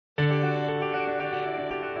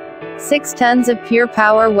6 tons of pure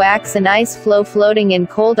power wax and ice floe floating in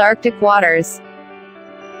cold Arctic waters.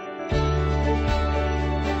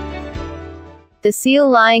 The seal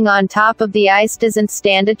lying on top of the ice doesn't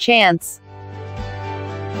stand a chance.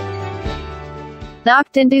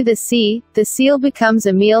 Knocked into the sea, the seal becomes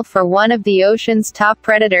a meal for one of the ocean's top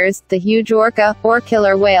predators, the huge orca, or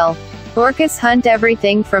killer whale. Orcas hunt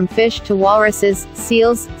everything from fish to walruses,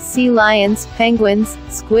 seals, sea lions, penguins,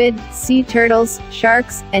 squid, sea turtles,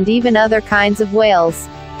 sharks, and even other kinds of whales.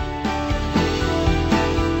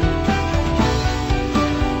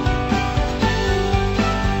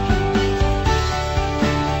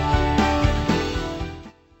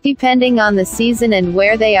 Depending on the season and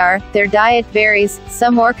where they are, their diet varies.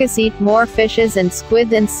 Some orcas eat more fishes and squid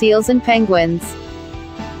than seals and penguins.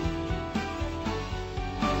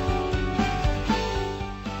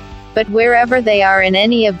 But wherever they are in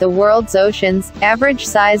any of the world's oceans,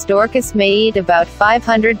 average-sized orcas may eat about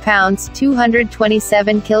 500 pounds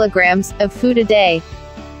 (227 kilograms) of food a day.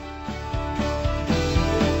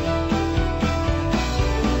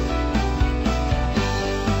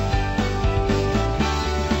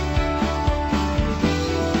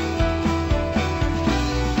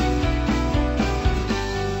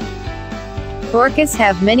 Orcas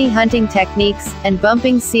have many hunting techniques, and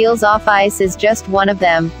bumping seals off ice is just one of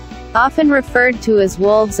them. Often referred to as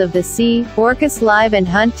wolves of the sea, orcas live and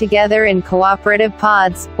hunt together in cooperative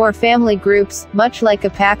pods, or family groups, much like a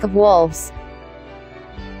pack of wolves.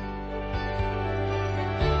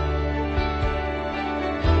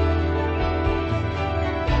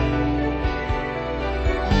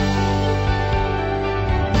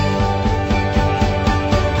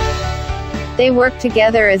 They work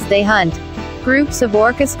together as they hunt. Groups of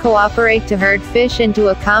orcas cooperate to herd fish into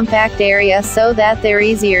a compact area so that they're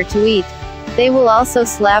easier to eat. They will also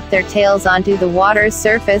slap their tails onto the water's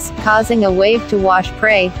surface, causing a wave to wash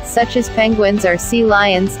prey, such as penguins or sea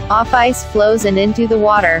lions, off ice floes and into the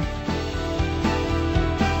water.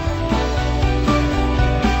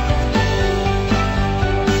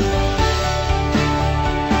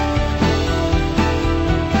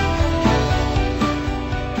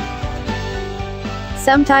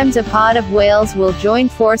 Sometimes a pod of whales will join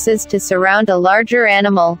forces to surround a larger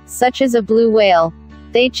animal, such as a blue whale.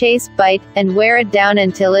 They chase, bite, and wear it down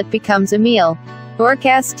until it becomes a meal.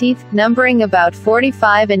 Orcas' teeth, numbering about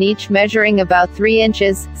 45 and each measuring about 3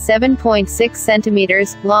 inches, 7.6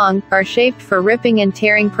 centimeters, long, are shaped for ripping and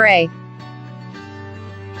tearing prey.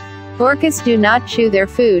 Orcas do not chew their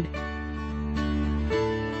food.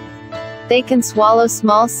 They can swallow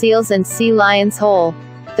small seals and sea lions whole.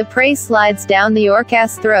 The prey slides down the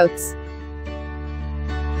orcas' throats.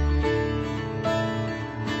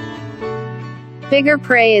 Bigger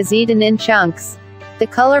prey is eaten in chunks. The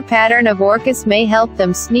color pattern of orcas may help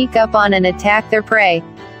them sneak up on and attack their prey.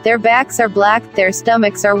 Their backs are black, their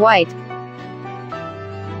stomachs are white.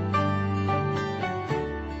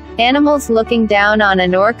 Animals looking down on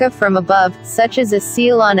an orca from above, such as a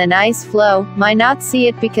seal on an ice floe, might not see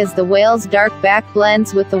it because the whale's dark back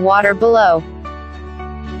blends with the water below.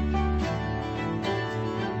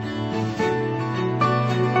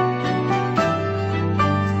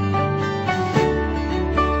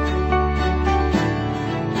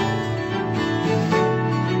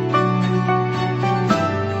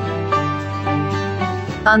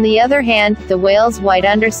 On the other hand, the whale's white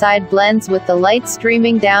underside blends with the light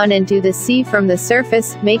streaming down into the sea from the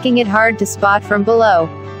surface, making it hard to spot from below.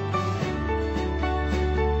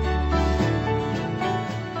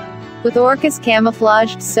 With orcas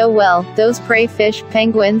camouflaged so well, those prey fish,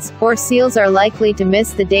 penguins, or seals are likely to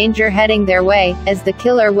miss the danger heading their way, as the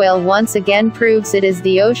killer whale once again proves it is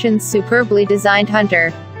the ocean's superbly designed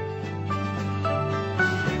hunter.